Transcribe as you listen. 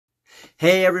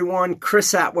Hey everyone,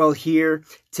 Chris Atwell here.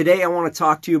 Today I want to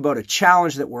talk to you about a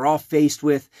challenge that we're all faced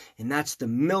with, and that's the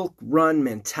milk run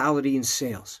mentality in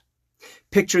sales.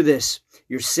 Picture this,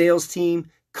 your sales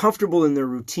team, comfortable in their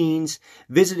routines,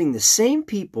 visiting the same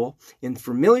people in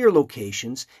familiar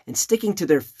locations and sticking to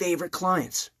their favorite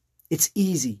clients. It's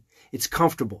easy, it's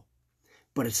comfortable,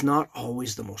 but it's not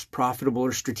always the most profitable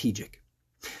or strategic.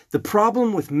 The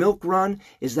problem with Milk Run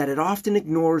is that it often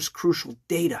ignores crucial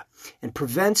data and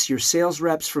prevents your sales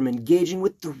reps from engaging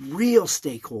with the real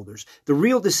stakeholders, the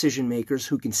real decision makers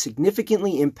who can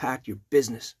significantly impact your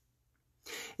business.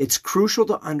 It's crucial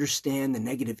to understand the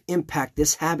negative impact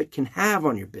this habit can have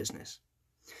on your business.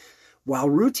 While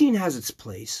routine has its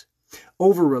place,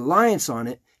 over-reliance on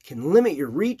it can limit your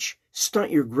reach,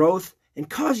 stunt your growth, and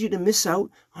cause you to miss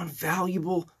out on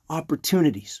valuable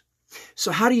opportunities.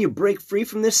 So how do you break free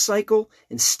from this cycle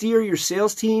and steer your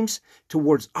sales teams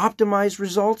towards optimized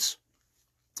results?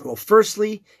 Well,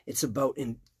 firstly, it's about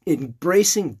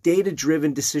embracing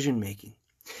data-driven decision-making.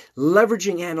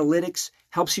 Leveraging analytics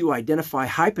helps you identify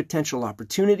high-potential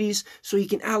opportunities so you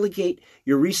can allocate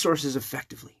your resources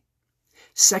effectively.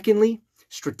 Secondly,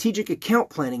 strategic account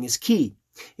planning is key.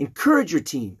 Encourage your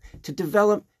team to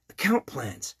develop account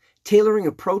plans, tailoring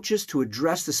approaches to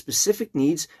address the specific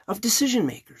needs of decision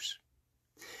makers.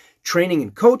 Training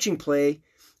and coaching play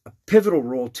a pivotal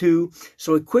role too,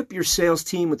 so equip your sales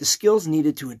team with the skills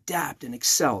needed to adapt and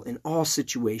excel in all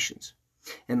situations.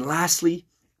 And lastly,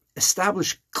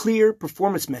 establish clear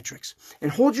performance metrics and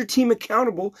hold your team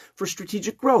accountable for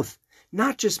strategic growth,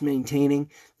 not just maintaining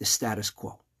the status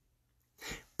quo.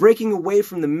 Breaking away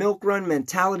from the milk run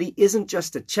mentality isn't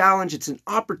just a challenge, it's an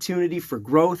opportunity for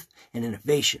growth and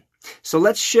innovation. So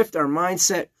let's shift our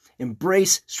mindset,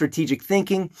 embrace strategic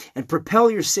thinking, and propel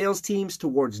your sales teams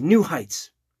towards new heights.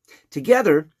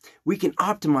 Together, we can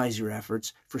optimize your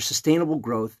efforts for sustainable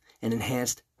growth and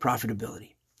enhanced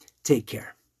profitability. Take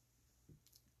care.